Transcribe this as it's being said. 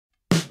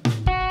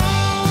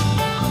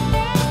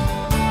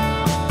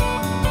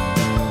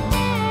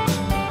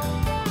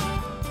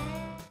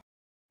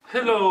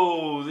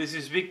Hello, this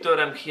is Victor.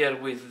 I'm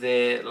here with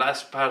the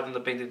last part in the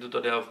painting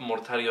tutorial of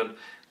Mortarion.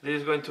 This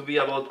is going to be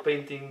about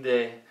painting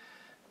the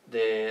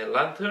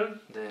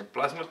lantern, the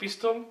plasma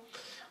pistol,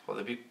 or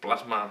the big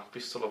plasma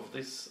pistol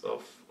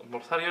of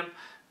Mortarion,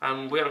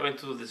 and we are going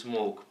to do the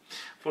smoke.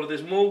 For the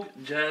smoke,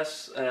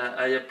 just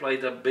I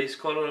applied a base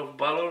color of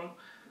Valor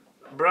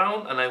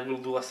brown, and I will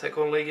do a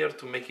second layer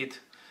to make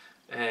it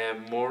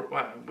more.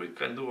 Well, we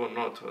can do or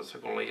not a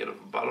second layer of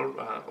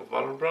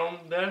Valor brown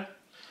there,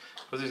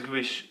 because this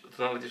greenish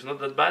tonality is not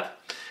that bad.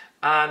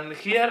 And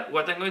here,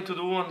 what I'm going to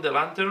do on the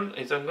lantern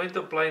is I'm going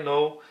to apply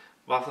now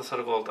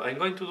Balthasar Gold. I'm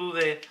going to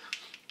do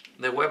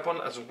the weapon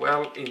as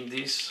well in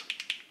this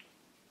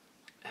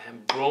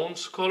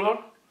bronze color.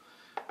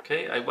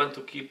 Okay, I want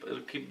to keep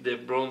the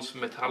bronze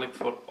metallic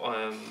for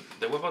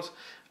the weapons,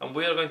 and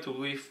we are going to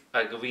give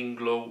a green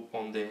glow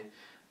on the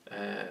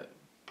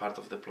part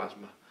of the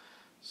plasma.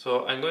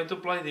 So I'm going to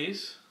apply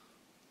this,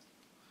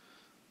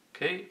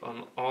 okay,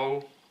 on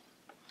all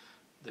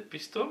the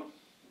pistol,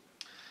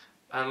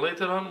 and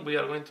later on we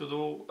are going to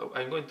do,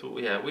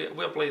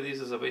 we apply this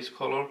as a base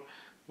color.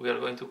 We are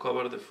going to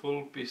cover the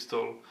full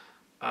pistol,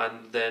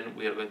 and then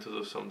we are going to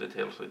do some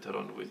details later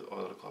on with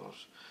other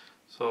colors.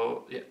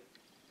 So yeah,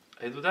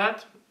 I do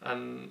that,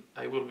 and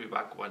I will be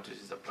back once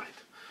this is applied.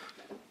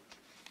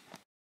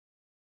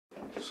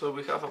 So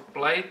we have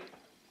applied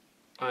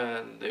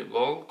the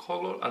gold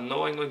color, and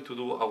now I'm going to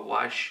do a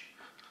wash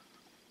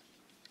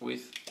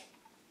with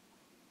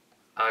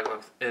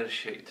Agave Air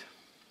Shade.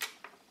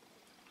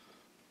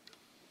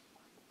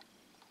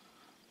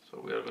 So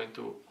we are going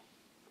to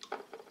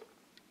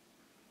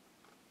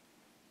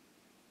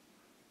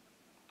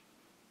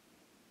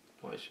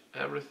wash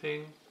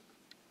everything.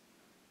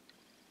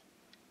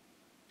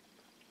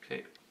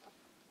 Okay,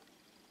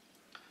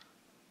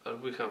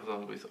 and we have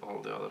done with all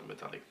the other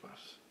metallic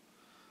parts.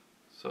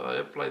 So I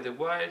apply the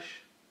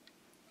wash,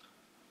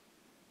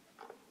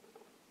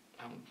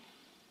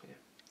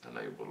 and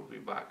I will be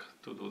back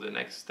to do the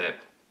next step.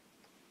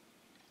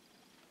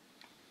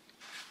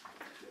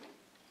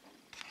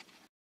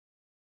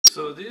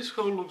 So this is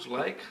how it looks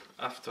like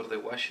after the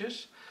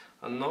washes,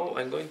 and now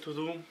I'm going to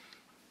do,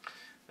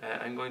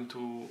 I'm going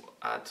to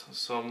add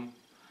some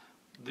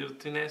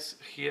dirtiness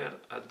here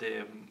at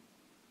the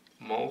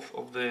mouth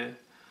of the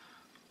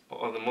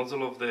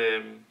muzzle of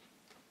the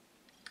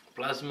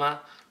plasma.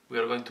 We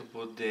are going to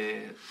put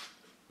the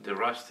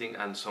rusting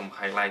and some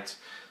highlights.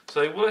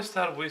 So I will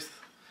start with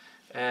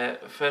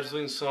first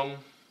doing some,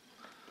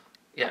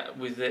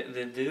 with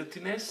the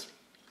dirtiness,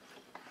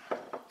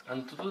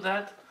 and to do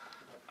that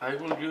I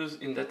will use,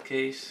 in that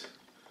case,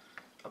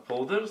 a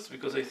powders,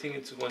 because I think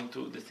it's going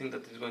to, the thing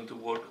that is going to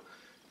work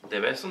the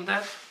best on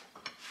that.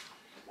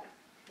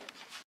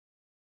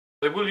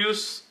 I will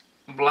use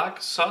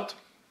black soot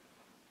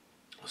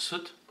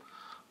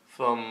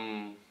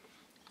from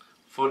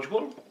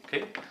Forgewall.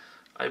 Okay,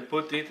 I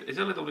put it. It's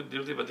a little bit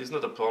dirty, but it's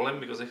not a problem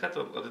because I had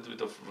a little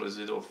bit of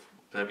residue of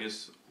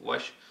previous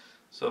wash.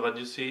 So, but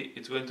you see,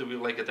 it's going to be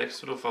like a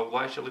texture of a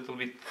wash, a little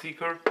bit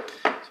thicker,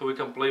 so we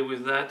can play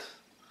with that.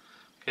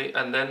 Okay,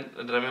 and then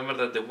remember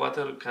that the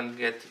water can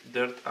get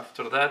dirt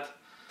after that,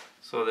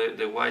 so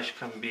the wash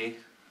can be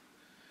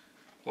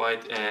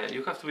quite,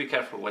 you have to be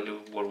careful when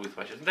you work with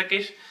washes. In that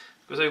case,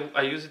 because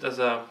I use it as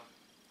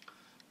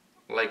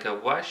like a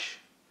wash,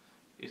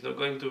 it's not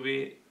going to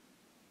be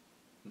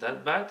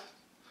that bad.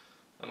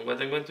 And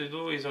what I'm going to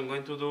do is I'm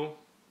going to do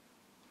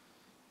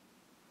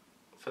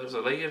first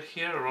a layer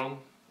here around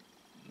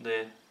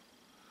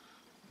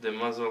the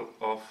muzzle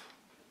of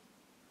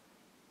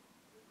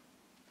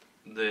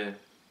the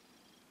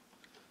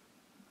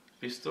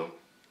pistol.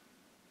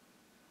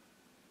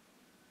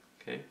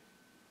 Okay.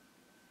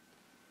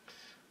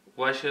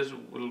 Washes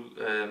will,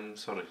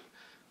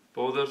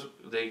 powders,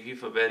 they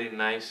give a very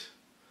nice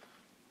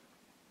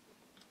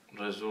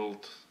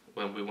result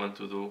when we want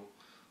to do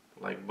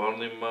like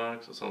burning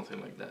marks or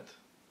something like that.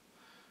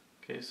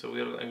 Okay, so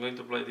I'm going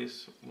to apply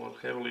this more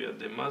heavily at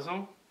the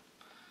muzzle.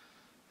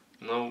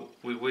 Now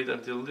we wait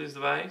until this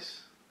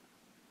dries.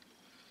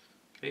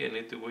 Okay, I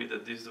need to wait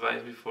at this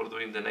dries before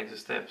doing the next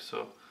step.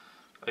 So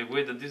I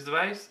wait at this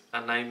dries,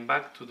 and I'm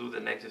back to do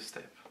the next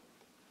step.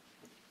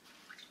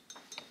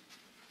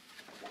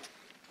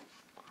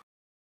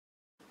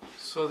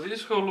 So this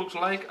is how it looks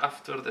like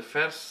after the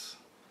first,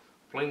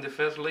 applying the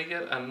first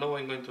layer, and now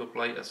I'm going to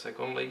apply a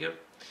second layer.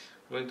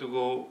 I'm going to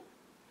go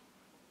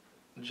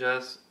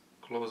just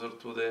closer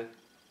to the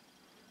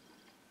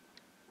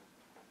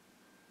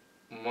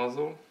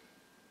muzzle.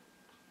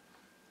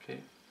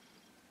 Okay.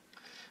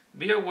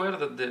 Be aware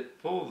that the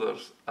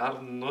powders are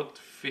not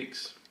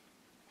fixed.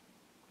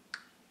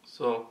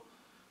 So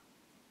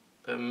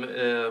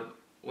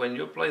when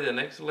you apply the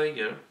next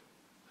layer,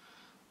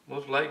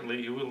 most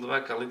likely you will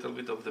drag a little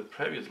bit of the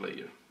previous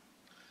layer.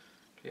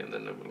 Okay, and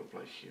then I will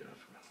apply here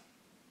as well.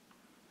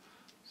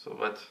 So,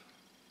 but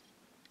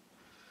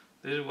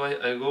this is why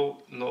I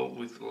go now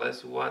with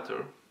less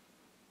water.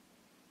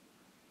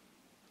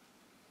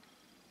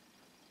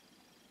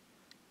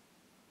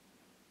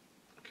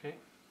 Okay.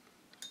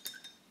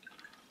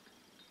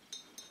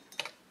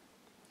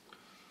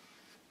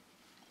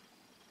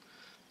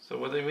 So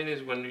what I mean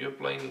is when you're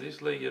applying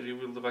this layer, you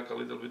will debug a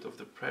little bit of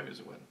the previous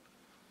one.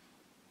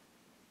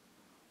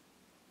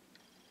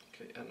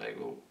 Okay, and I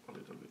go a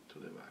little bit to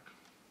the back.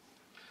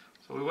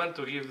 So we want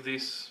to give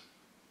this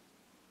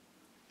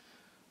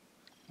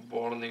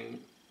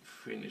burning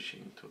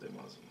finishing to the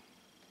muzzle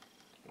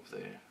of the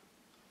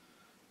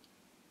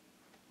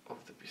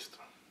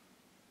pistol.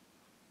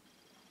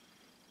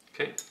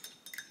 Okay,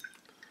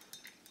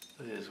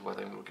 this is what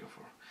I'm looking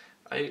for.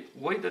 I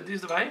wait at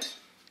this device,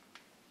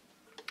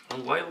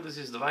 and while this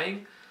is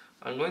drying,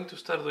 I'm going to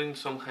start doing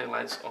some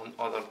highlights on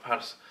other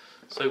parts.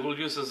 So I will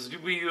use as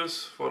we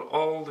use for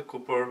all the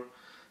copper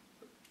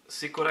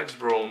Sycorax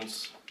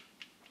bronze.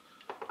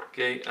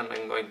 Okay, and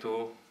I'm going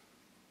to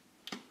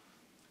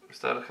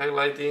start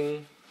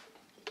highlighting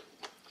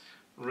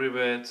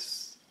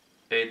rivets,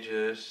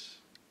 edges,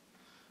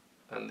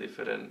 and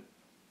different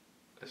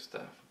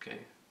stuff.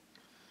 Okay,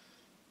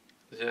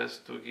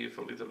 just to give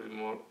a little bit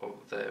more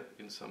of depth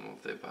in some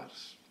of the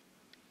parts.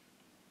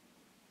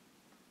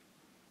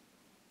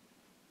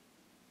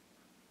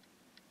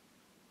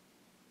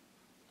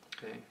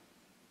 Okay.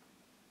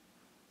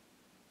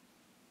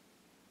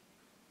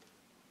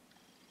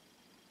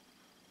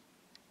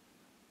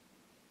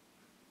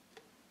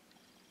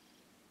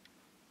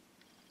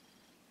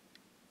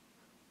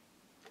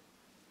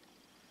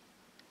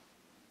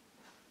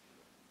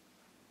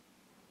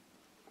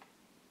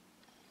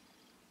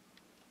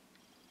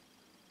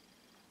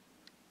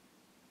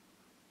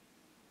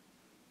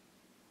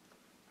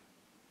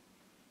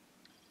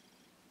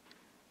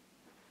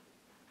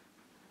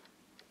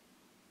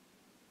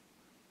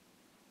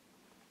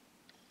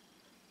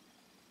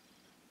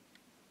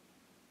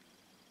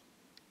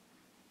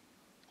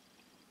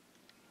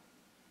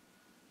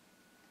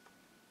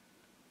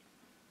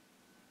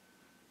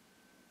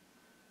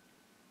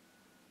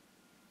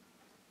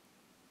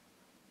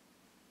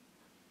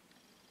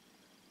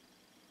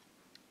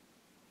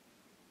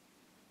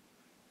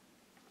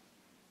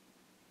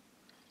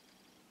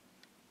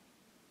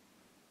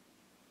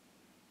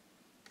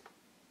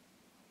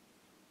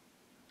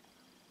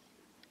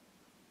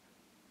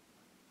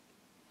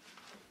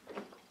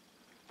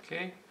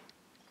 Okay,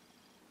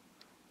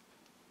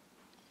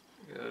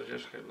 I'll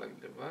just highlight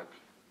the back.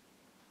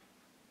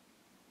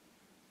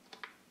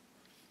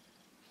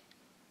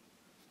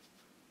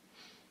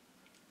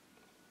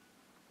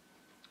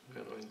 We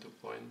are going to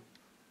point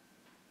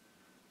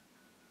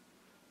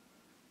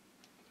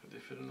the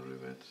different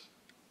rivets.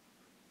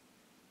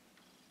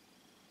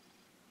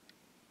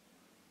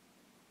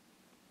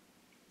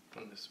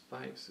 And the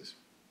spikes is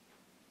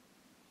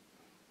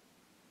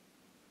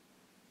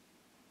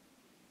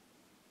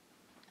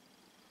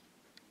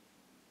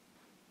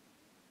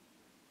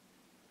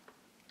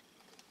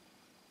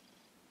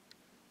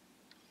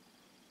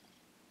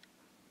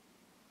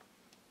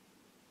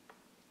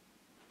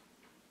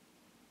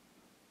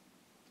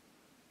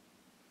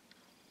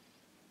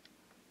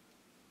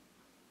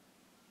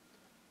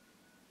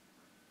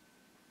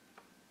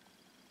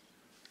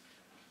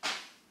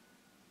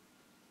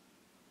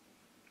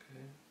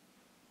okay.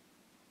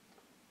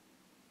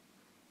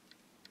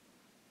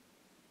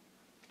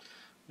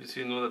 You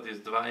see now that it's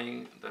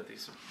drying, that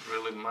is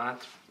really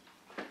matte,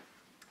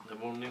 the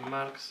burning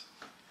marks.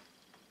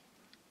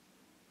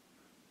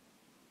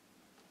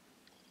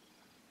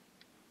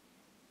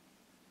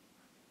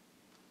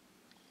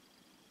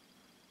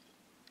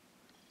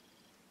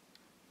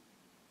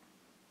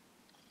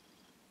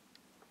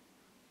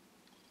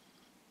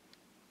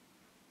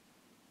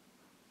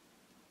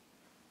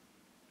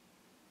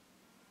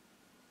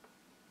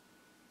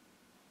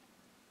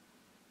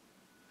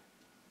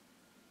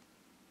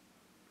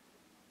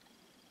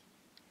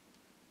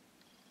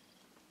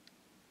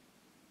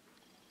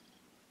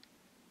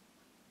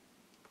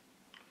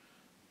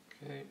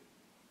 Okay.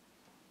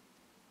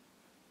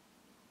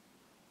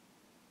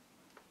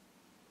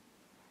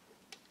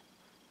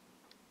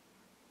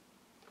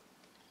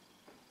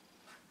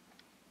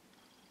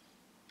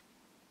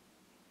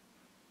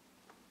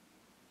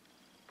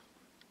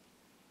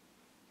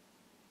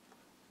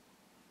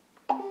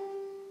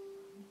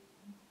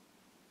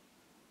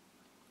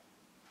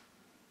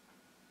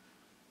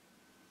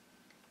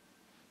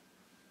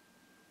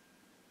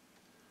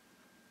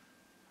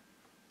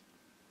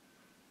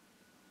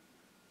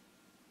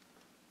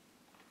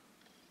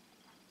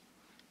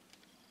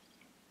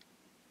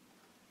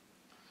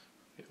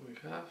 Here we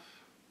have.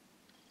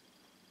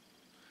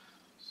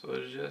 So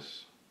it's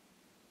just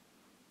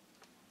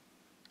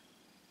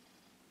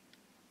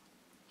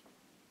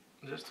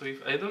to,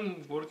 if I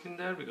don't work in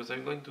there because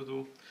I'm going to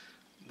do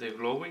the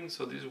glowing,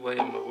 so this is why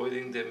I'm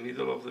avoiding the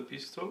middle of the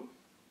pistol.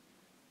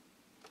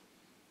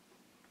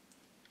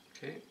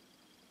 Okay,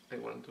 I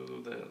want to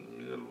do the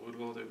middle will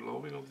go the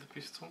glowing of the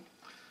pistol,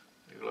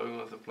 the glowing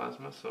of the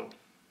plasma, so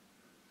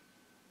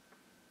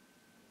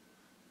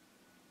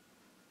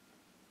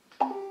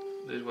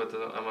this is what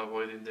I'm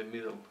avoiding the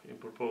middle in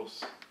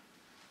purpose.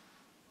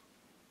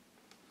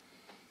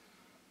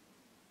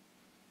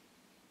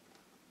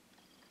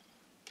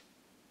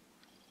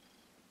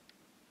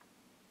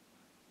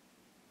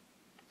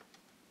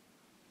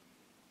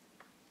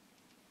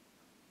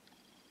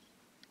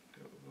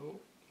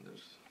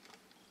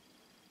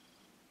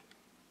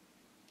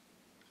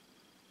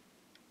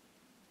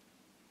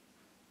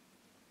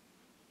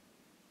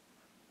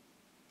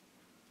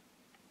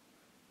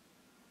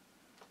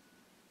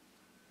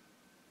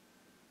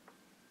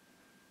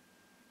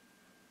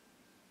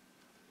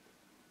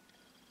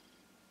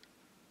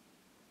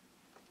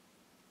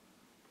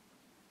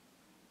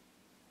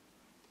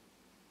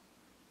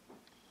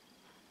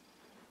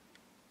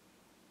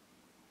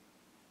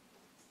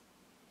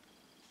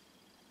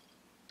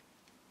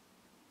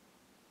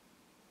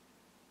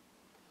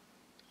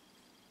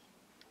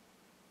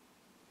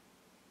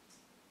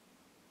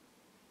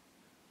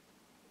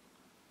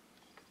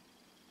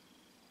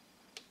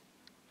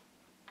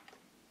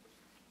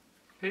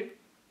 Okay.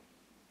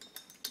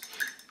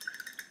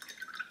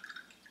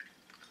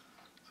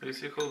 So you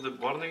see how the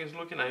burning is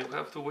looking. I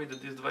have to wait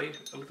this dry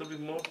a little bit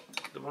more,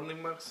 the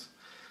burning marks.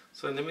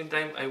 So in the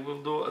meantime I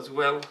will do as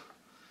well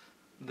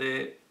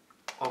the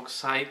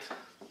oxide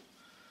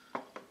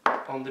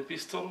on the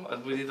pistol as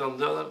we did on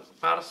the other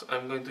parts.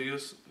 I'm going to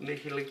use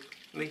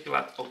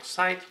nickelate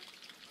oxide.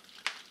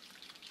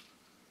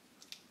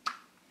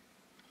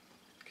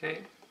 Okay.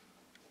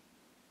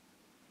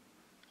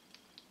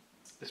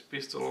 This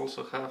pistol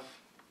also have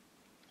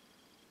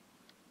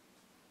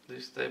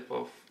this type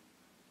of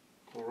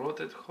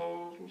corroded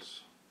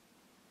holes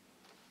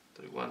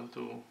that I want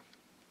to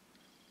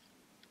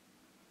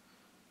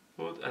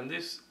put, and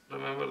this,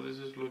 remember, this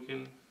is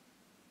looking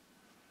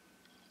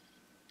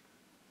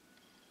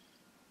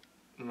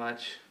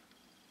much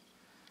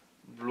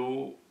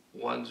blue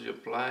once you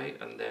apply,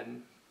 and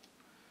then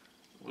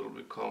will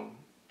become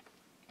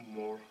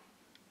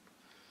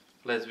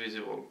less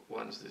visible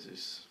once this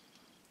is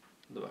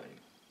drying.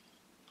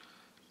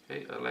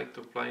 Okay, I like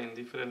to apply in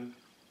different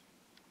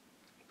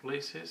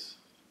places.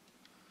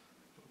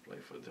 Apply,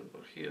 for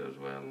example, here as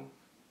well.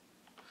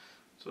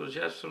 So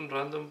just some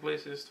random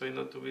places, try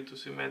not to be too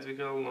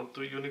symmetrical, not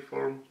too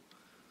uniform.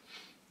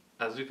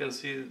 As you can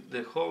see,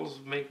 the holes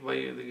made by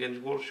the Games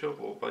Workshop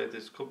or by the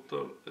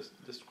sculptor,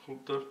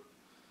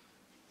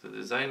 the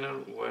designer,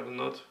 were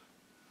not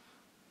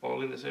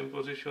all in the same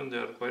position, they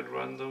are quite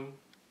random.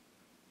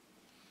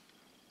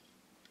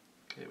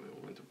 Okay,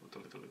 we're going to put a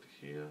little bit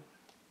here.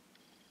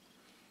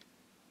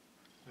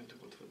 I'm going to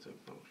put, for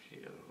example,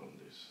 here on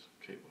this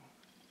cable.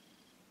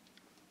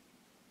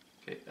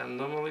 Okay, and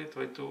normally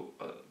try to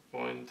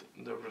point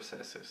the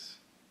recesses.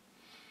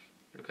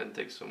 You can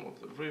take some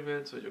of the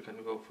rivets, or you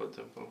can go, for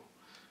example,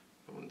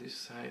 on this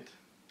side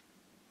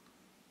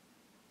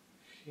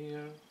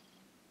here.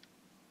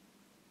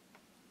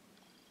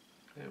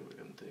 Okay, we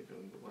can take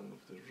one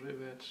of the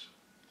rivets.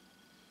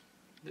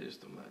 This is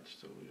too much,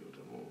 so you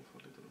remove a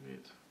little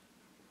bit.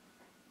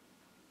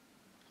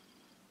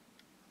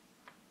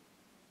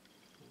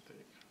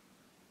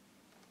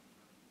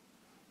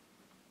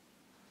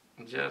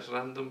 Just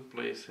random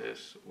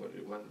places where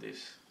you want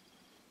this.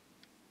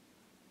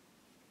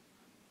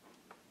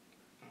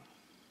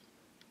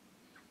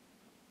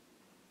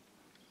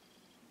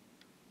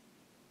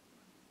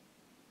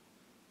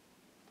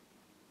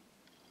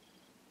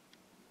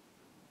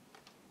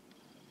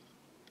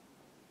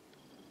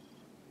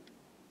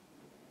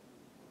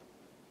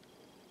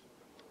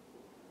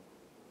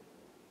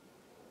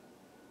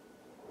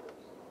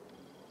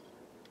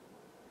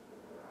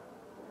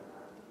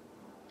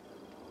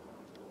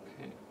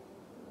 Okay.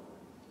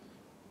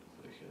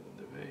 Here on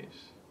the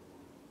base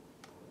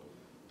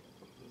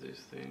of this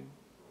thing.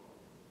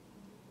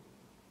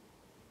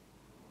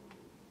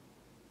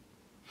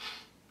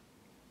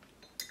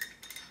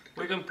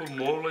 We can put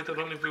more later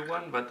on if we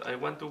want, but I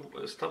want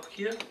to stop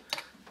here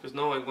because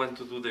now I want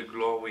to do the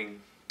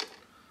glowing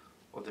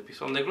of the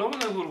piece. On the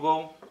glowing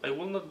I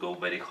will not go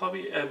very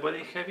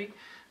heavy.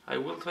 I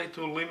will try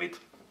to limit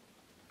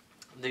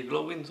the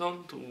glowing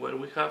zone to where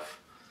we have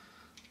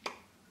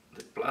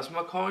the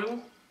plasma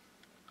coil.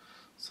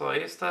 So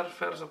I start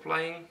first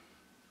applying,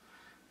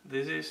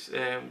 this is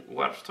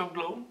warpstone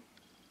glow.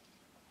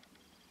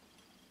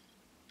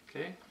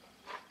 Okay,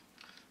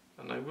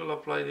 and I will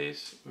apply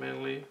this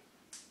mainly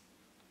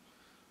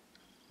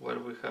where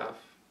we have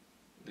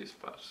these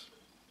parts.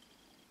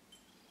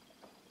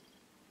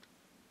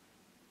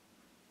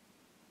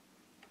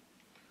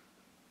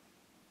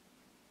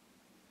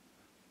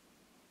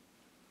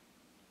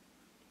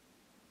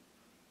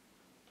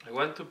 I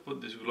want to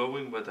put this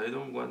glowing, but I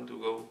don't want to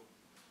go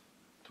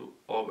to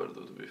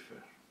overdo, to be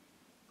fair.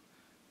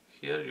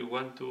 Here you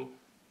want to,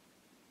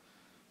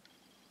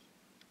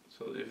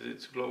 so if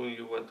it's glowing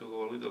you want to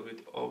go a little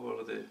bit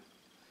over the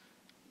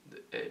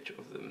edge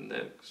of the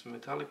next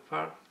metallic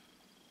part.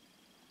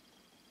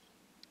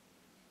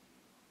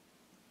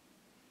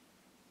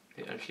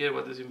 Okay, and here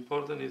what is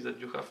important is that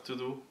you have to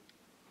do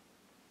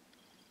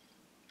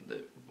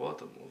the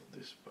bottom of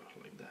this part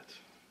like that.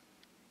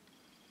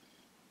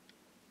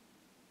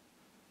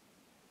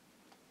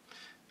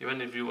 Even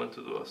if you want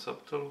to do a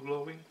subtle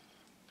glowing,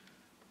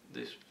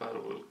 this part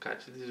will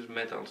catch. This is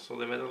metal, so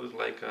the metal is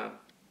like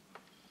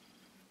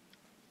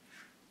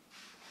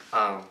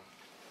a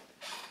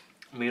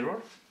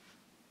mirror.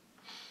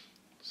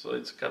 So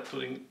it's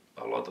capturing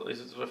a lot,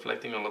 it's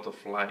reflecting a lot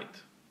of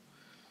light.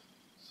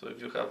 So if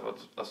you have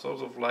a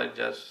source of light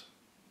just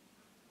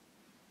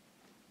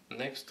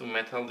next to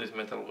metal, this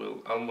metal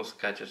will almost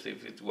catch as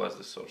if it was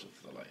the source of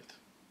the light.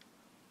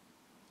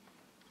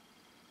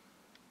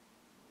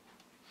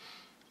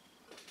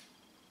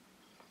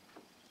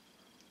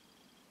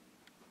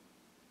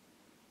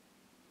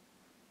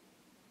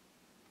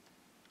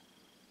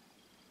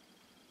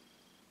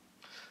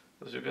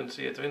 As you can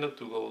see, I try not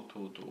to go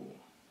to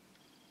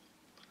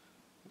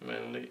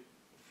mainly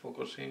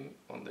focusing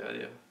on the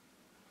area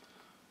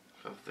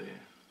of the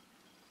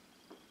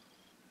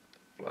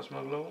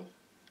plasma glow,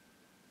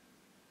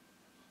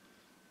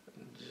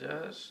 and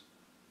just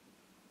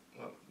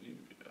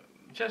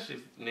just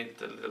if need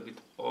a little bit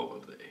over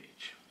the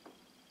edge.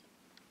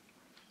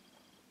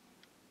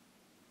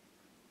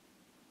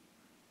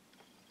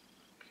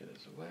 Here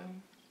as well.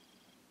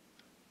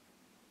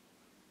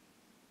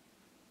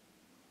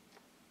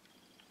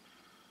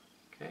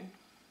 Okay.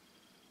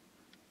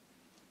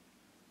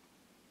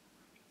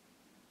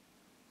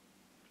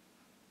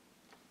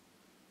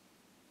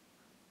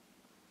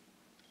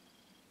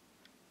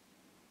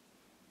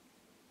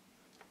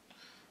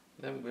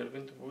 Then we are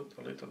going to put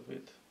a little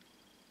bit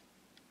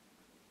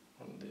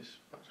on this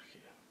part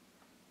here.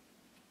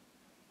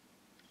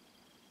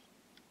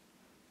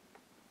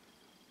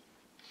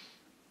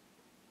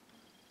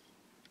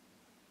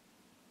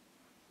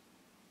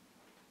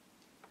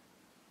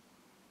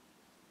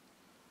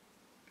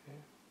 Okay.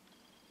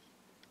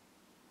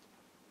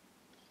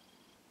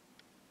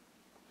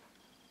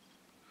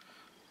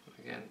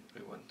 Again,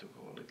 we want to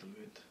go a little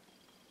bit.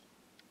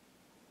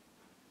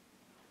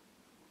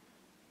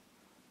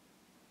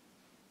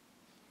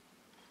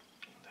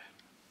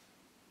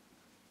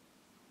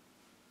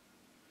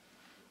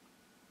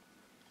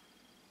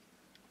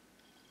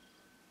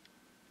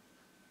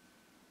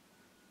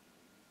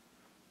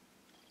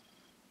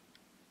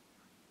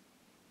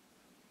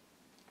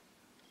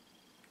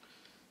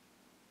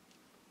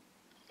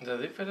 The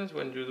difference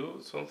when you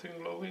do something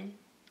glowing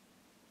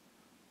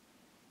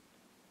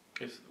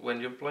is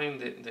when you're applying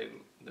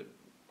the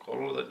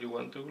color that you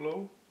want to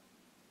glow,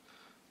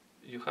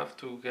 you have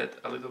to get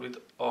a little bit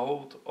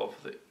out of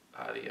the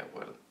area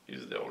where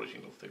is the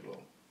origin of the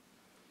glow.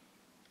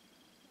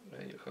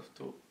 And you have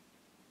to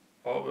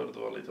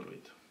overdo a little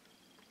bit,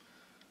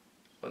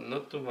 but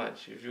not too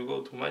much. If you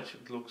go too much,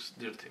 it looks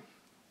dirty.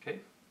 Okay,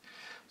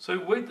 so I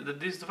wait that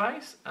this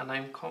dries, and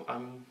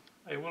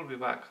I will be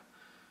back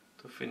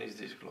to finish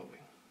this glowing.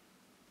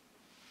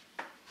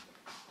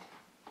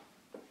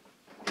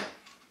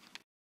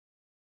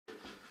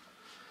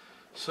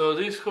 So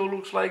this how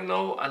looks like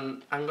now,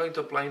 and I'm going to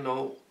apply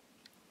now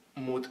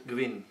mood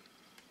green.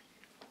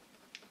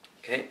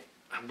 Okay,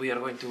 and we are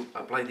going to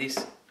apply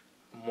this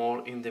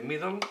more in the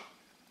middle.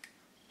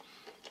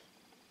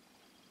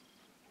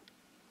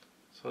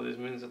 So this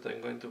means that I'm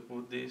going to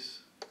put this,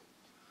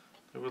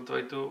 I will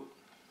try to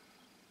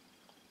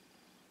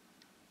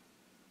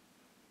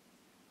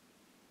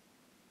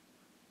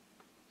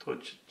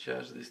touch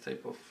just this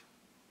type of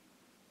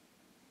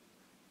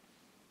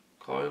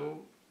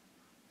coil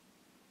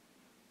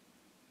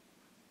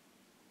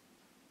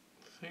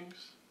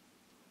things,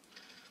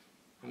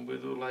 and we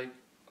do like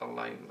a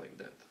line like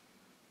that.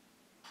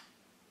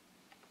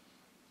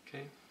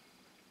 Okay,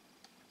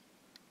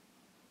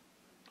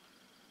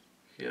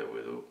 here we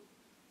do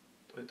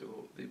try to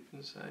go deep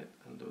inside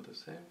and do the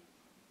same.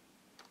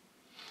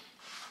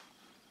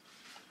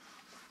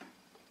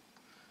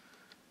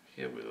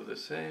 Here we do the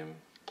same.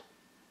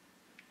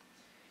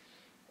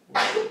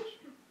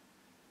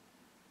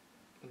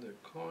 The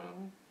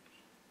coil.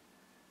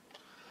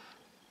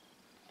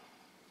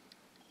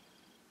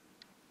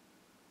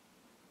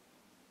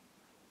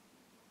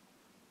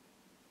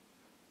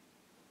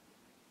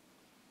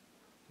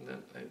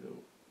 Then I do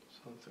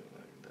something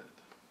like that.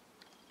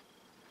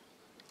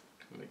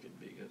 Can make it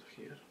bigger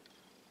here.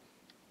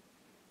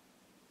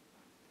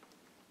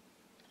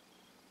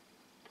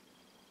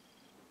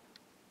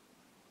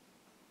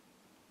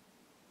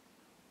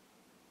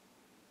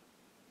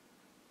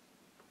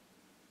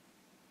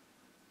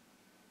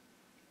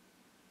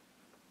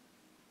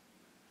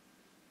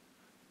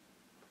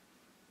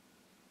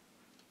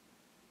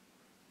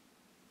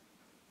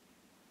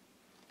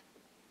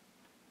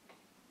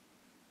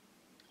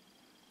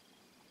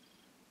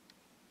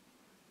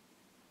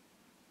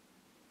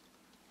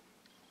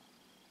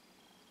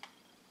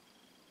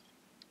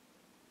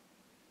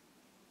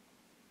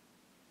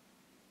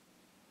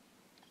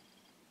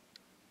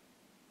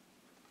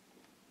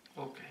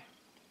 Okay.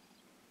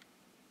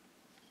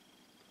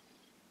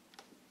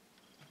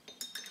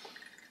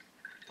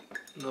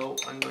 Now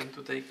I'm going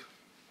to take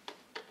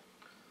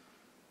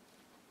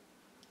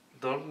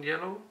dark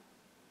yellow,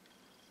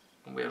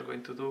 and we are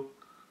going to do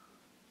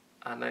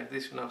an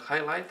additional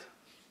highlight.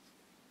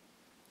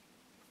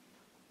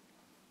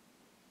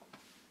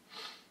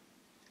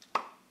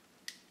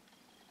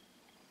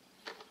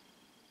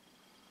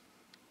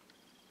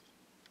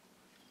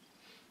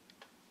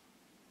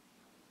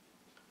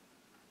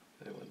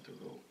 I want to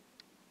go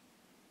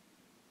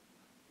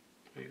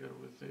bigger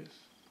with this.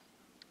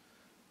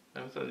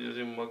 I'm still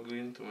using more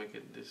green to make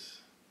it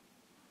this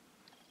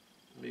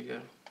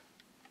bigger.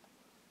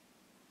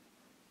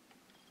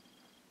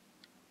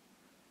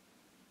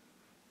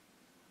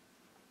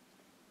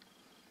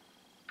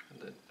 And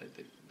then I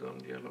take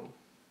dark yellow.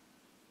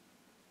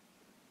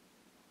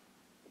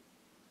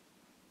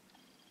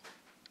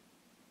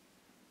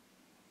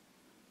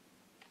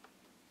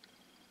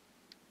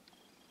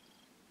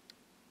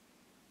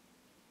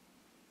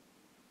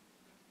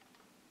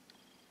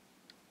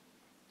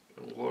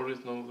 War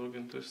is not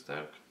looking too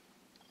stark.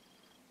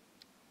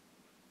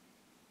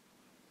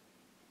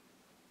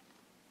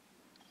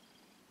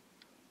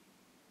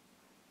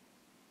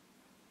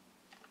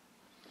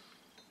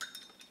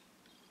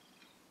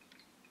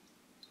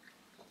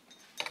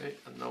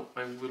 Now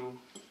I will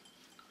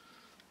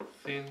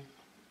thin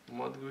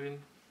mud green.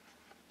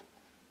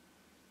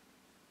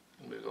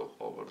 We go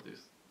over this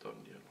dark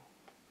yellow.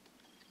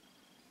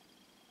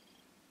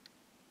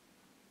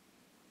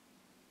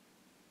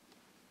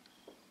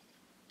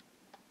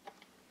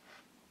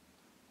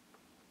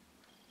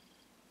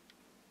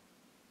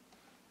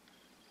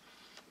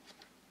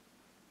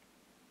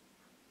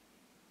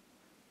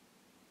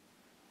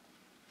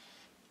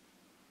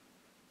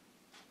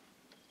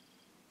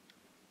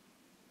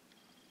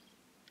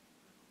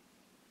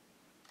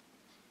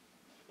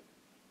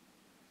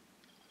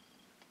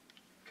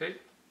 Okay.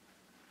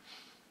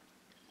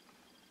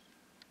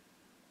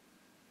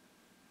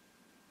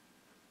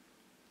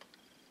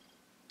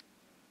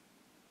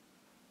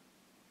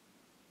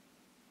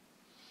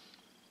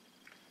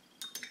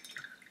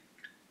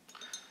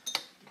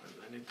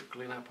 I need to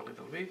clean up a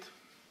little bit.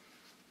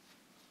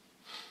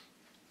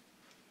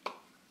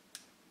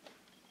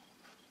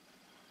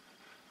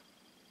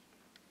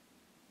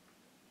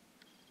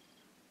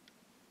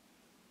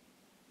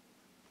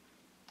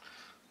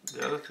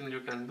 The other thing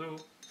you can do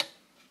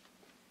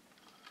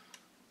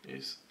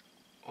is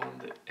on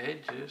the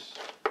edges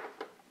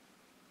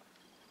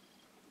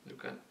you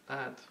can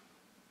add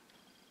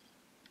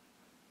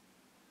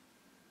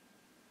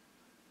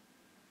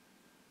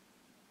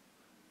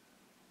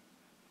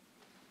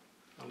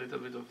a little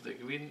bit of the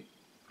green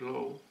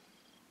glow.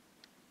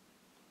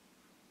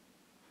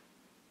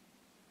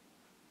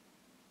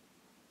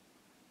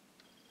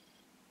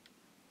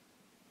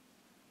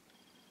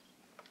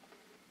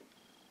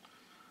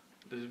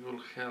 This will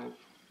help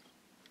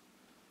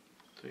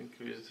to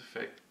increase the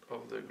effect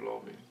of the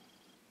glowing.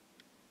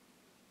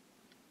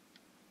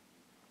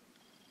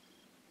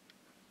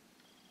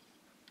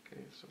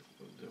 Okay, so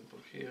for example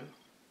here.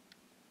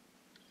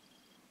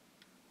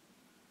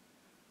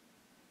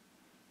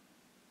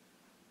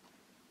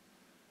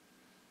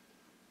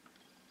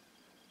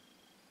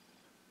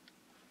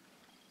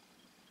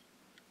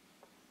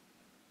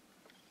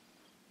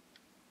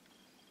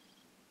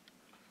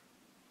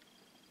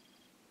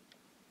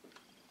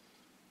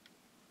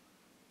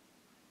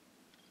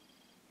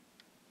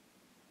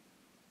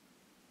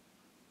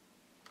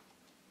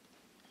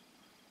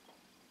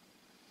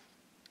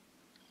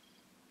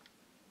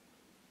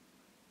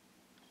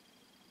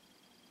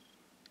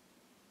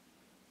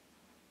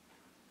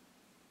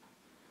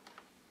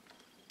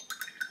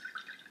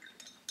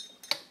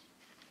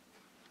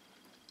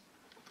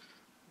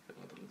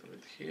 Add a little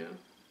bit here.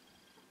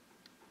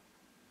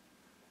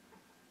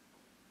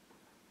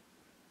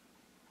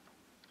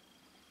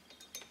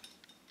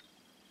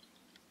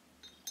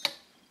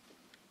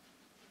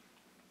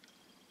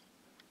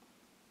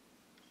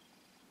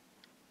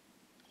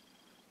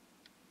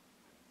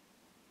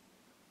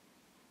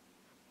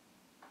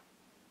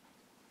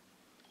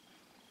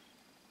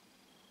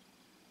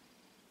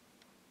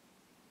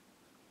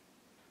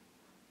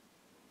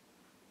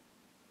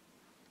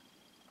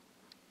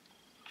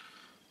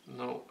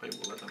 Now I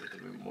will add a little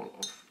bit more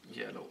of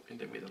yellow in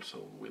the middle, so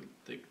we'll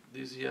take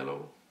this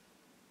yellow,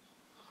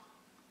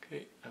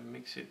 okay, and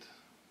mix it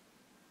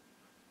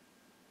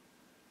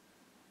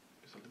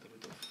with a little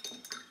bit of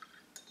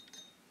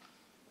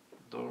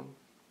dawn.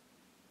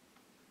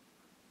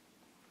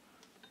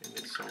 It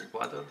needs some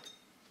water.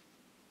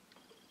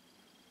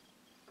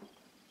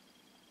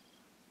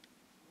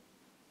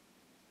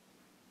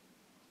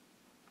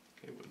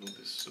 Okay, we'll do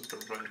this super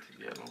bright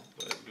yellow,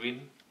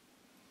 green,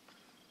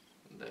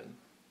 and then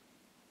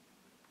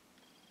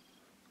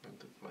I'm going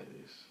to apply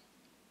this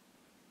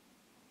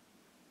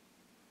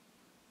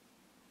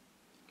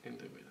in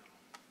the middle.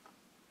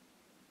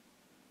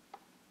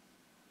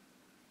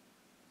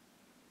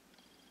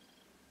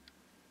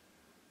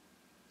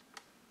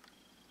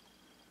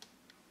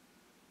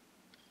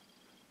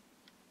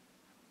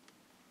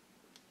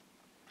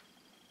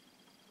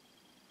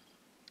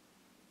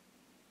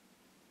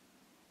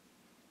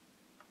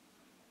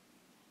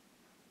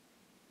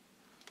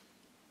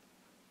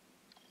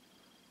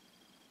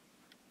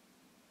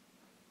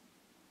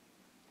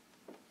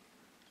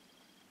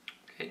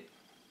 Okay,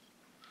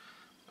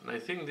 and I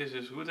think this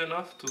is good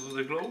enough to do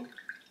the glow.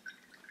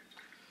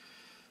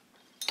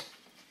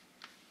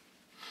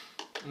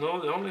 Now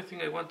the only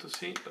thing I want to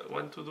do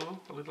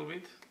a little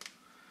bit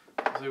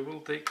is I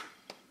will take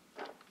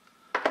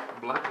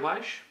black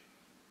wash,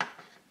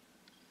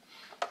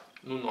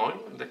 Nun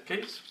oil in that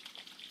case,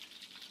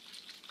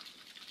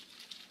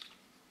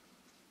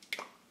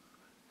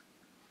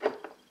 I'll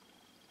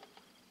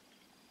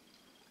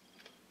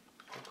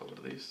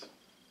cover this,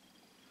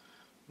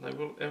 and I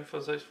will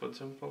emphasize, for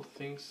example,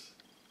 things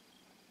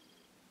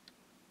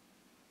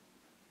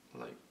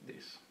like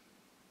this.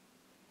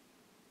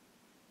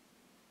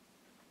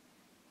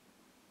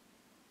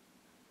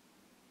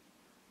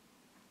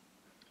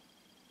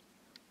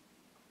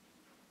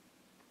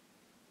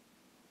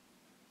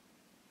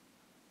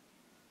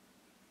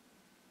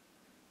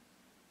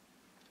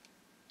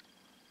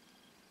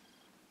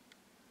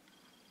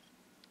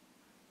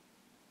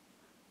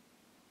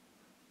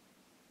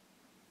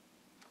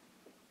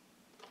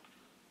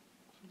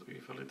 So to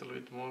give a little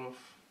bit more of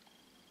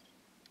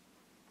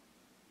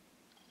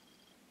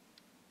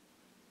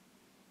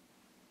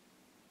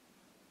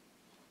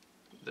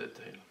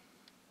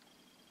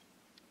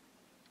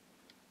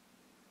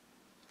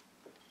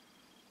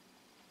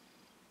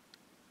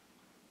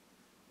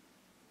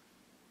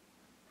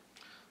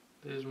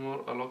This is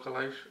more a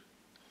localized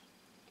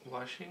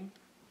washing.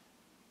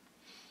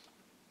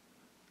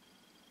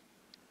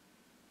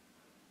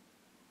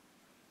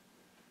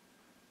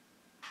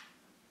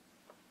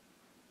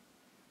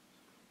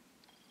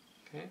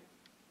 Okay.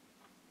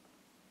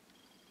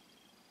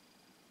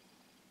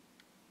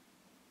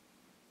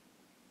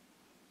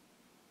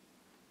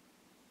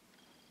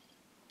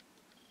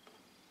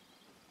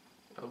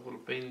 I will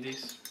paint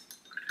this.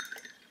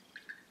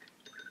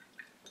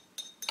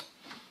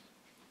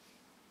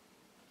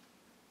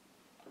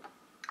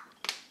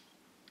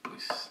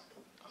 This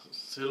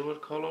silver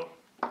color.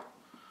 I'm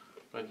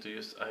going to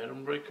use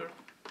iron breaker.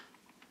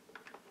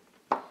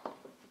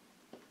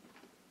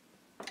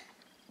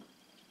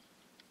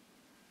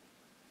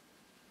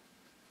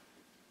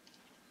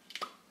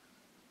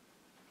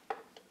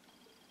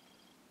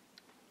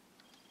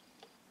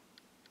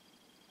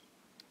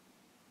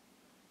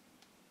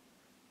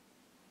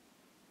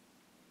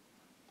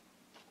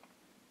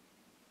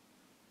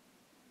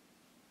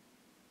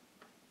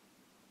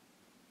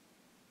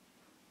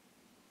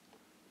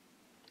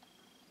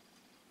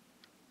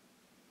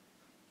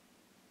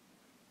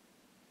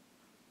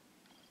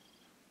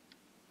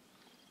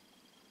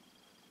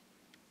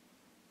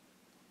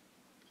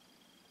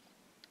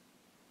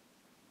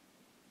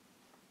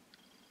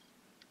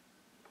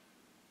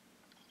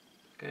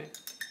 Okay.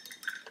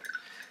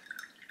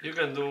 You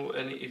can do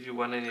any if you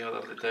want any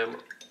other detail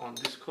on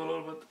this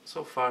color, but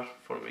so far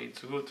for me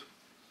it's good.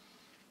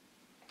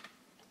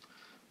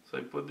 So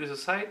I put this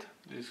aside.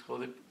 This is how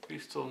the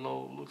pistol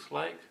now looks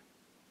like.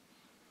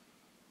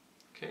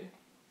 Okay.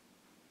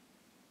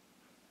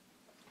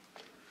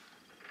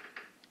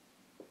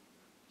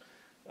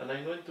 And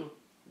I'm going to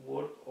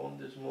work on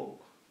the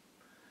smoke.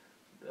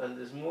 And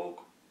the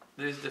smoke,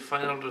 this is the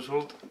final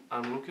result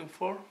I'm looking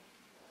for.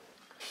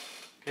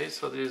 Okay,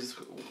 so this is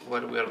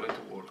where we are going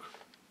to work.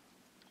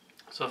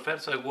 So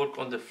first I work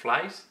on the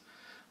flies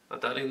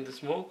that are in the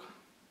smoke.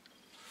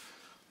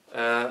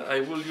 I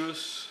will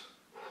use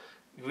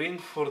green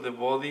for the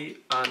body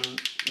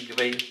and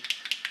grey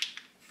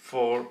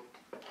for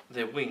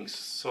the wings.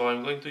 So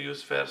I'm going to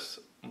use first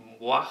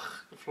wag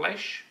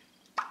flesh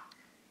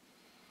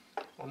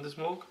on the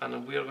smoke,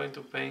 and we are going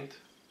to paint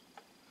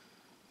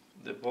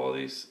the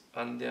bodies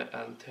and the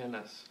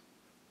antennas.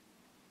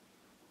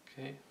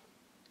 Okay.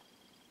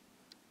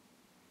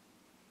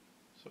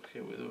 So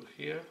here we do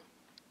here.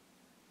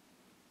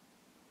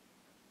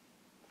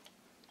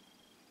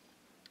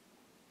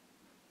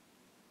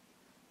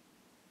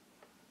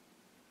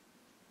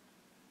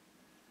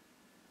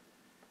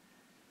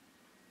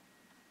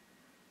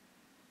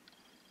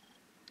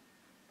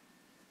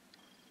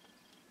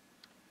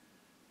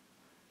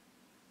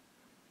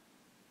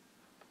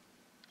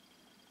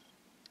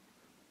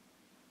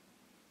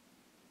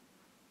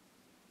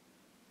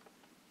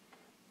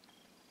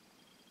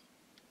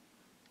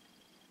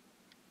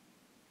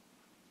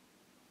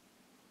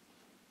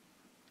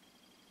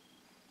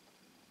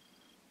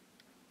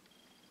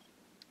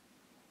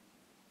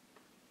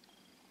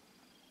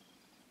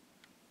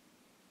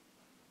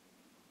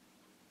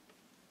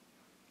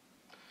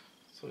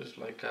 So it's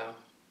like a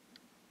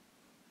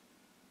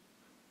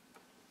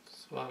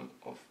swarm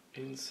of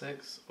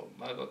insects or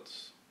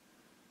maggots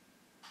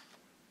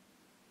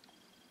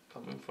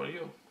coming for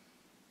you.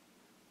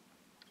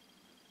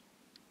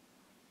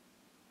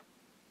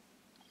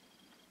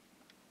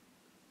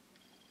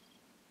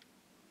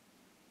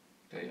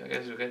 Okay, I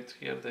guess you get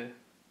here the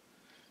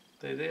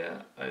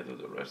idea. I do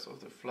the rest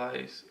of the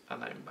flies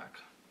and I'm back.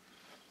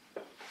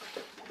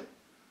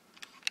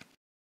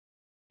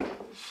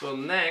 So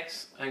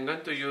next I'm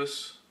going to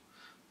use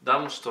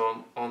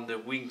dumbstone on the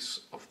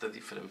wings of the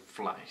different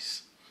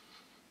flies.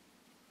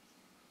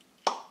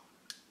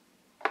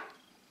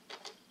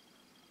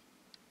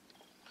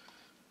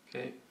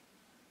 Okay.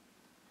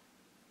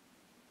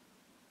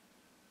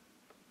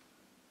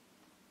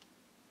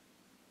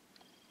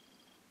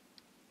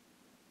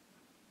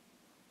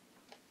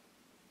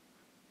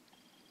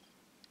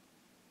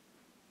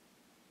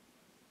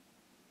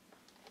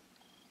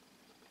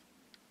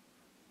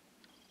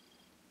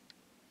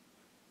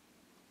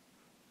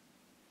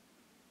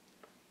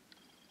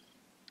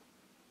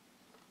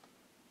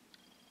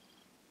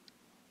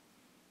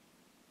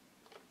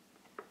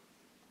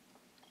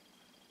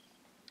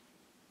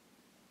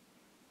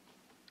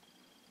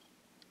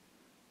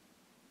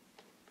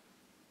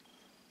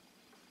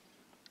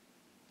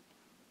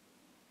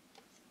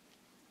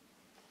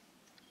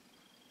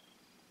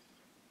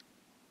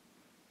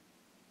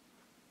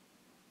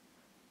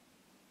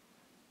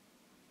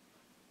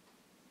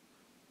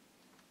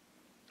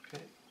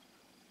 Okay.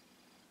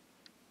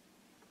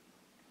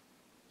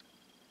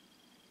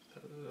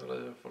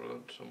 I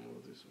forgot some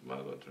of this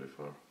maggot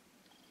before,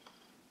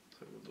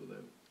 so we'll do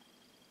them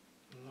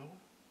now.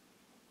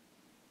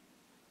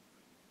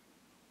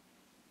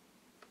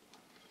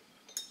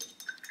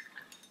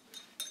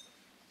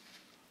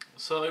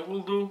 So I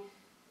will do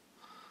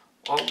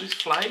all these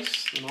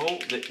flies, now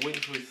the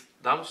wings with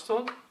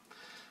dumbstone,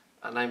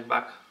 and I'm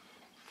back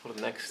for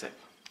the next step.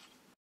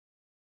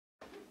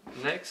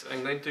 Next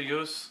I'm going to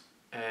use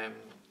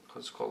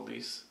what's called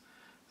this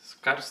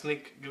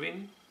Skarsnik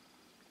green,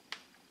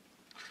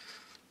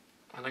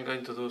 and I'm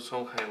going to do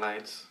some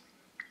highlights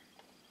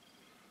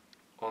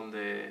on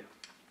the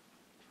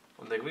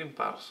green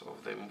parts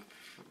of the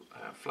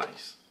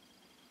flies.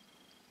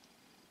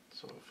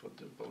 So for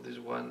example, this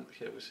one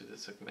here we see the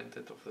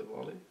segmented of the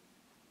body.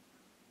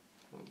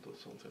 We'll do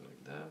something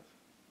like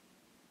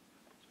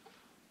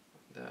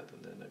that,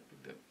 and then I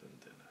pick up the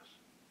antennas.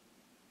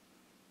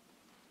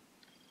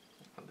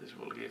 And this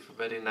will give a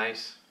very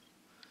nice,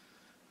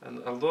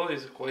 and although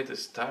it's quite a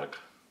stark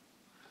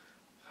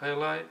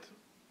highlight,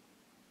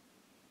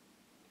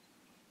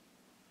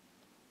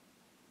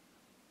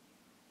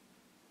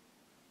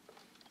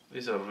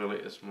 these are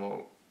really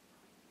small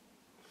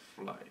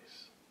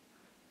flies,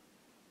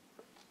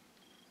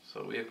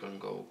 so we can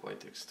go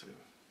quite extreme.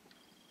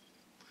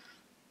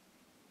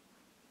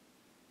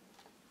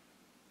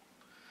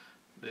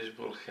 This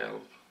will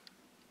help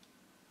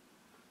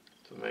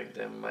to make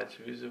them much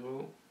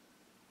visible.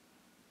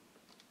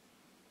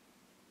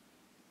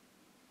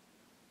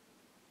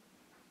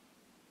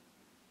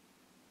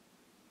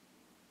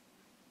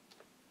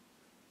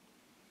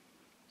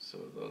 So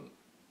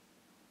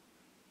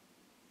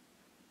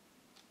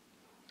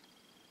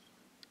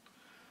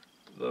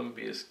don't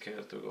be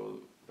scared to go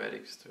very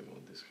extreme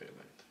on this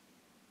highlight.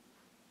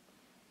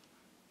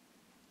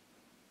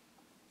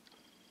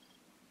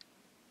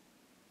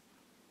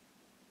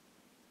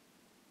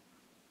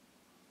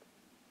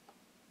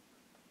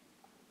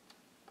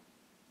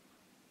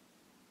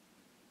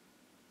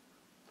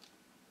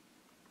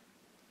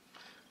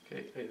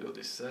 Okay, I do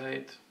this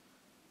side,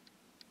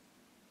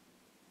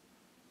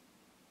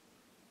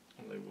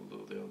 and I will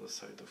do the other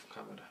side of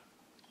camera.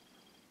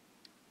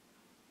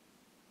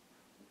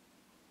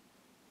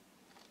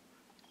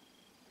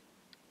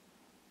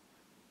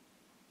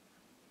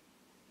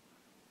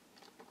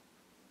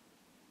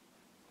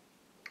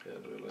 I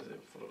realized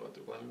I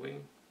forgot one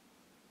wing.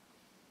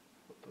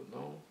 I don't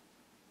know.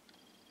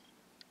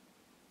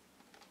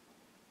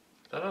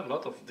 There are a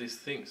lot of these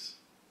things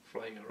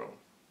flying around.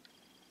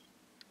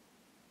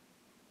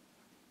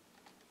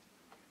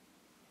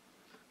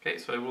 Okay,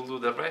 so I will do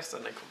the rest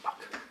and I come back.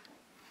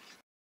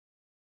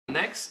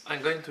 Next,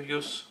 I'm going to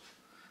use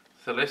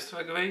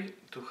Celestial Gray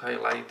to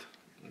highlight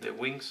the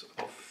wings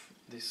of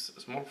these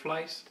small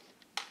flies.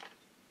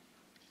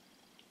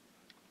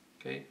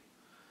 Okay,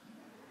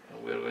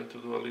 and we are going to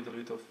do a little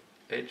bit of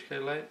edge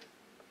highlight,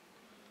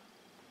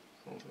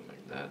 something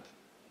like that.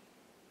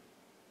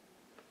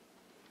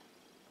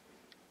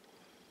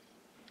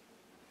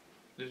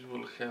 This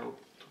will help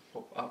to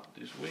pop up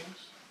these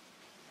wings.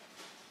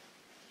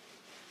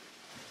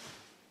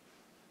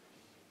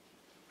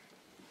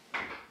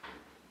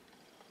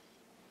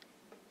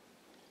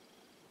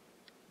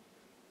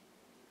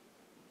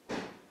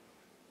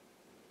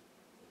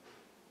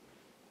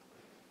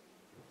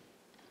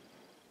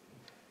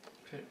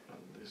 Okay,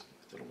 and these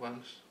little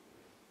ones.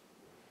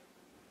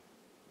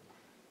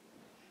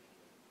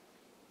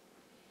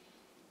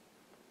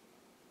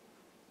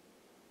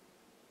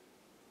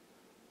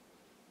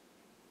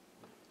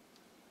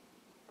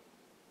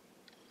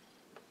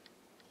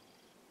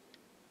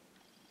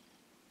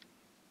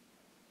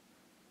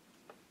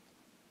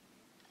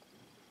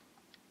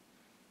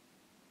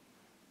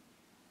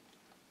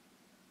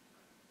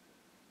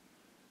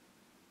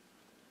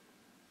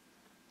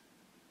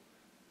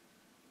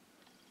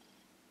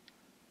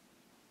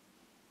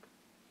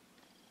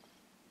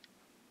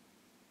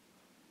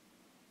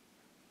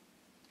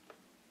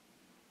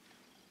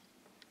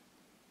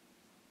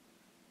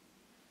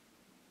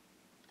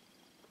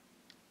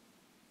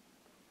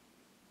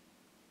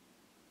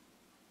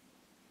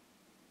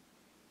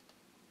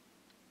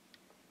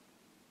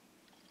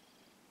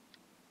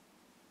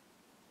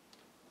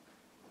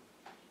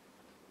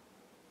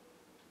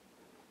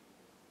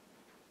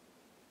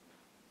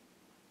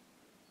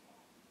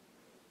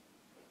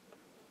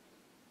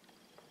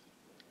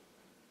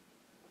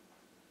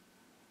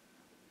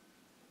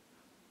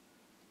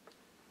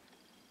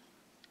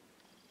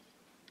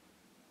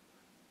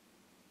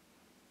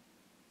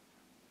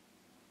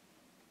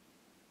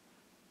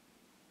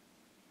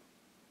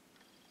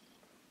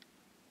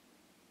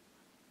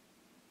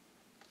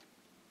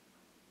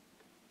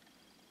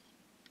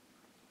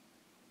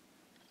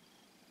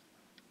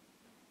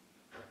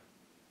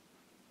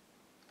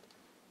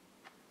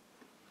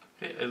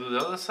 Okay, I do the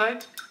other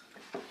side.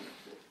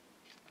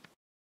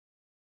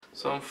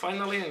 So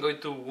finally I'm going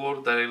to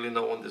work directly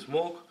now on the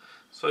smoke.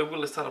 So I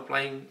will start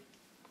applying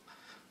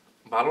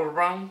Valor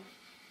Brown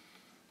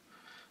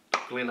to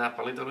clean up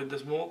a little bit the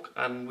smoke,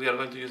 and we are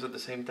going to use at the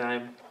same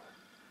time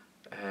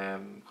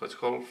what's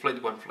called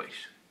Flight 1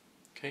 Flash.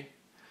 Okay,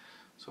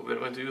 so we are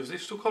going to use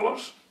these two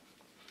colors,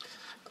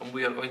 and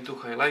we are going to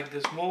highlight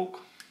the smoke.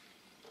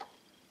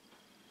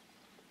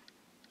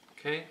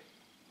 Okay.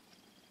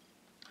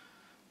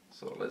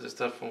 So let's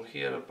start from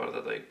here, a part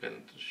that I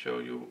can show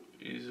you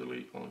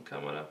easily on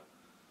camera.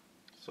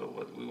 So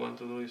what we want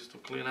to do is to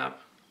clean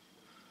up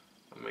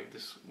and make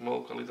this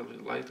smoke a little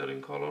bit lighter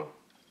in color.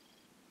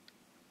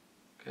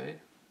 Okay.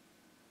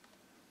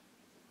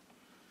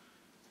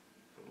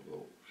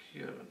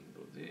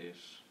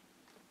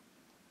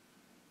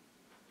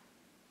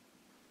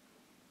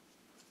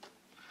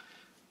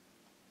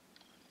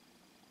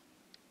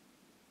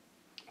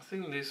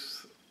 think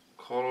this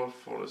color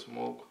for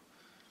smoke,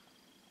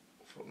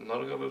 for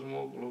normal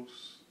smoke,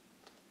 looks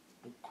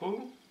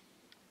cool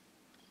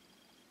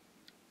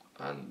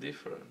and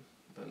different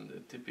than the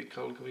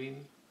typical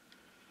green,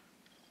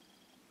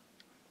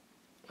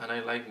 and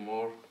I like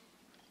more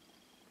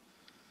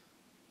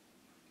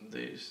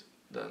this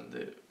than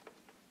the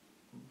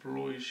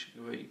bluish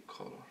gray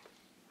color.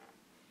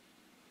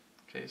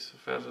 Okay, so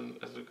first,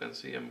 as you can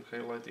see, I'm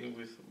highlighting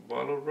with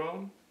Valor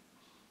Brown.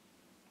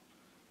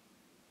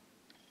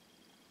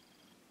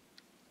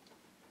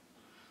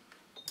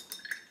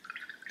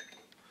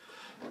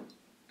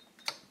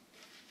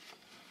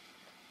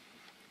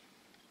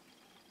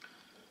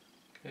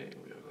 Okay,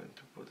 we are going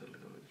to put a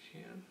little bit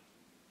here.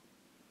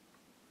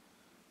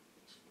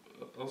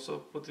 Also,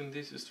 putting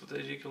this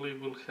strategically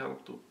will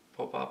help to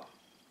pop up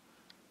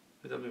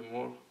a little bit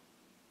more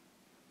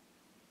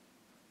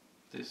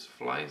these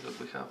flies that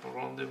we have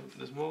around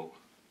the smoke.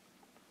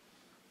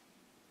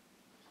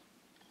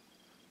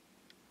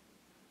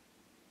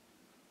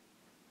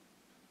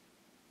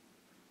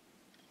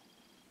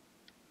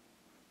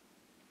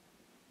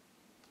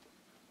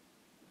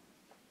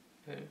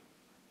 Okay.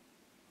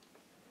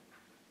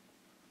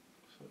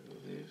 So we do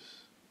this.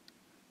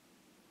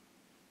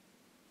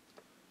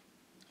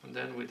 And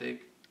then we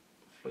take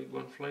flake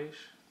one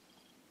flash.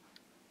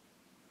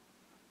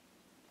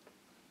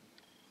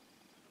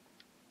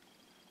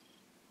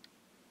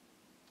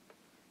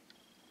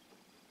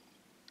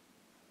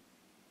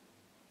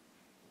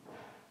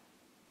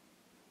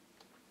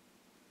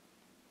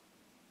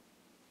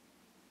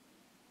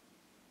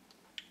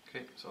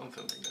 Okay,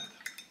 something like that.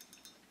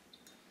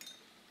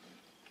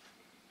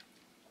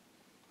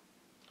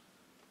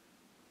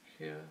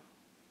 Here.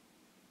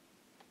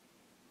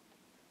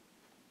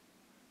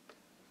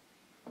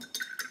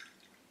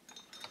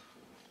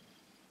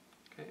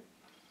 Okay,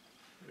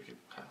 we keep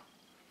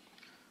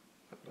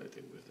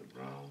highlighting with the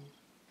brown.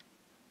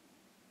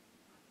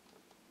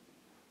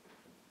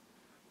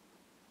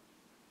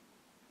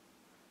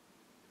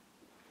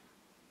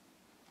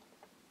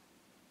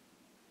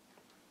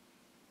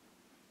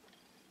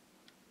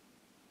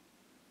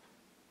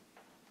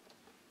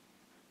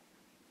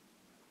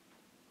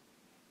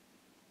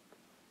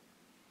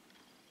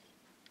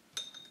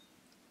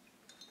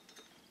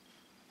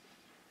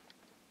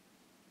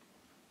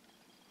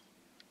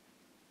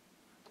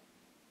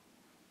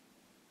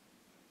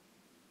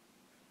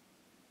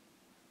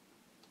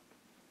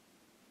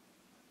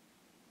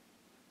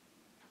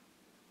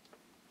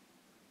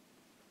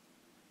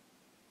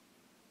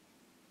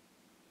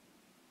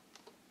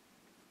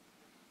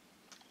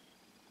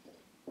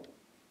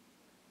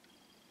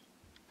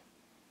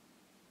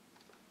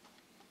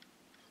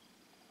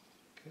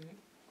 Okay.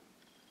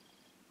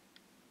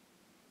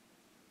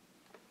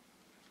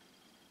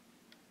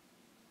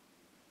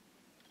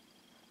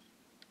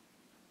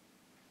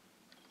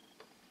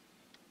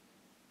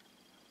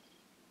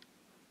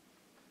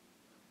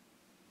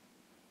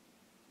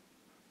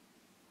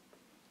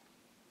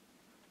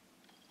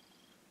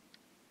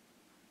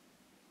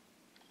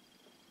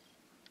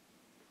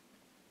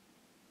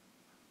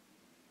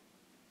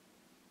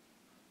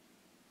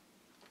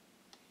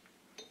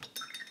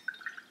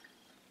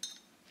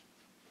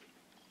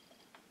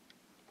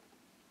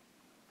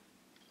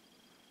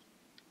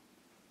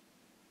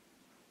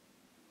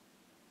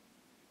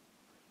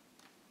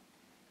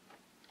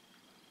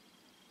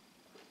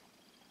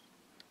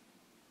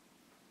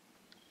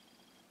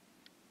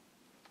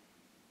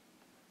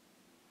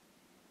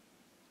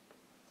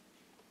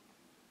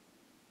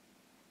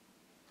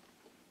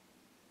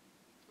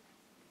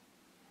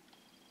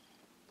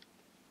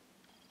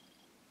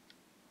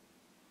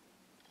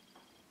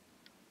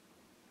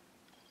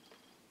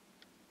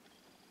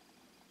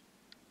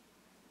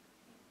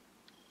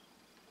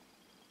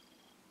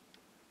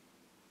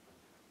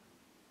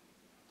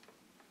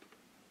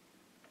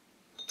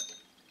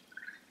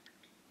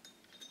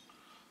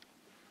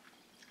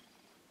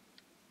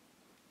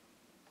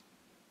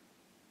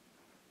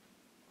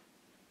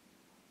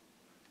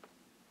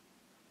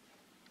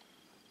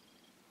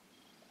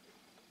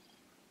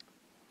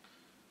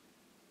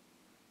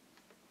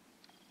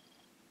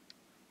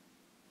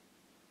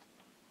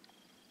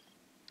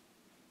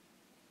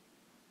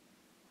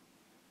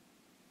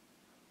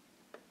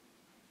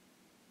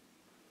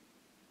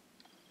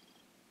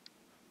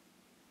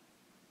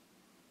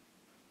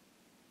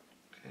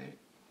 Okay.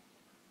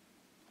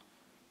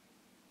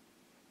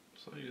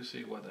 So you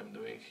see what I'm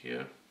doing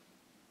here.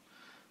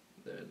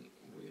 Then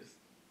with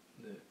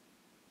the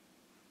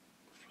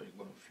flake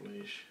one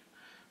flash,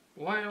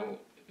 while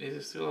it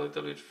is still a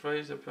little bit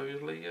fresh, the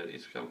previous layer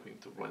is helping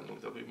to blend a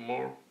little bit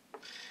more.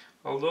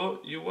 Although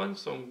you want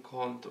some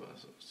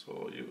contrast,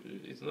 so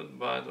it's not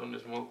bad on the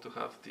smoke to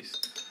have these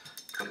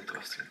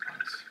contrasting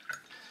lines.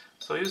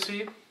 So you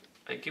see,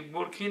 I keep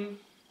working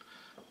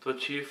to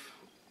achieve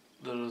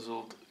the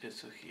result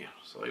is here.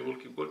 So I will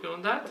keep working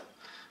on that.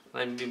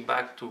 I'm being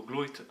back to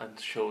glue it and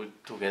show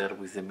it together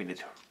with the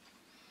miniature.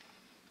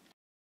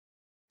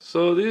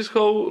 So this is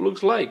how it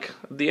looks like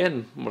at the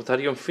end,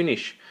 Mortarion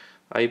finish.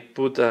 I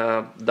put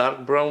a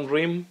dark brown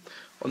rim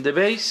on the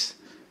base,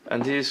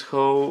 and this is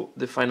how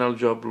the final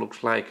job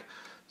looks like.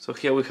 So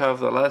here we have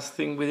the last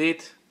thing with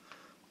it,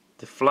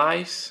 the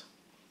flies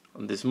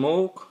and the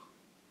smoke,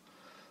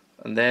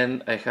 and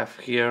then I have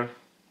here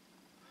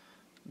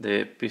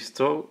the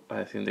pistol.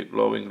 I think the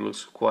glowing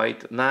looks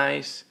quite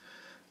nice,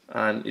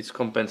 and it's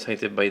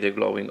compensated by the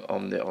glowing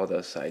on the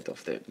other side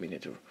of the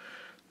miniature.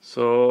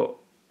 So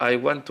I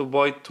want to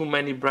avoid too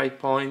many bright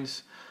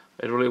points.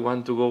 I really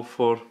want to go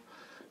for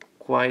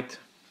quite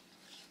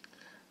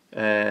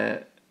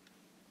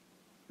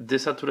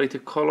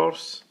desaturated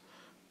colors,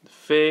 the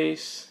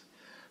face.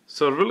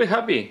 So really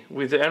happy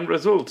with the end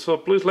result. So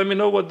please let me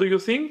know, what do you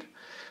think?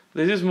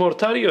 This is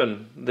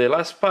Mortarion, the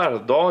last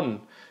part,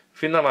 done,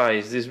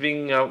 finalized. It's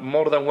been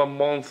more than 1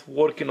 month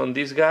working on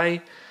this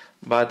guy,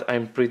 but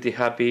I'm pretty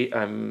happy.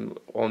 I'm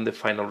on the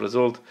final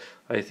result.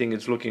 I think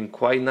it's looking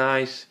quite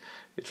nice.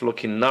 It's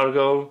looking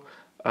nargo,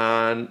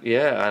 and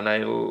yeah, and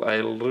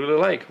I'll really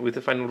like with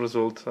the final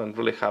result. I'm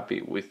really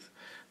happy with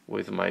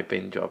my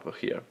paint job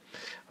here.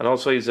 And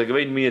also it's a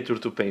great miniature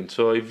to paint.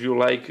 So if you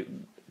like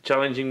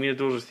challenging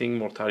miniatures, I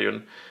think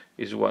Mortarion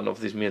is one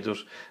of these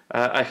miniatures.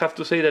 I have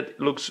to say that it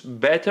looks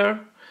better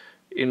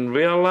in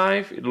real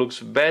life. It looks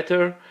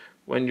better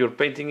when you're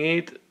painting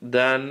it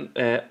than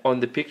on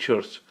the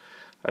pictures.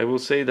 I will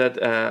say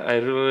that I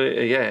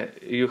really,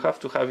 you have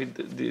to have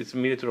it, this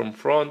miniature on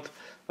front,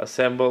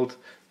 assembled,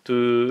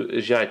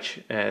 to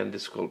judge and the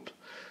sculpt.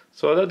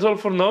 So that's all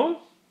for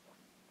now.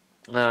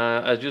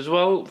 As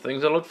usual,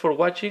 thanks a lot for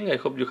watching. I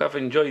hope you have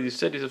enjoyed this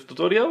series of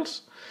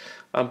tutorials,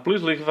 and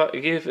please leave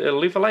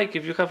a like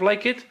if you have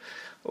liked it.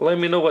 Let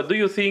me know what do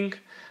you think,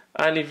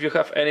 and if you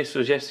have any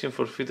suggestion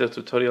for future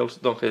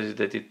tutorials, don't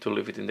hesitate to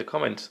leave it in the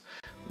comments.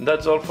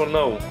 That's all for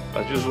now.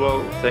 As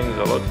usual, thanks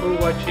a lot for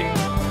watching,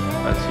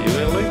 and see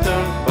you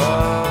later.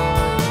 Bye.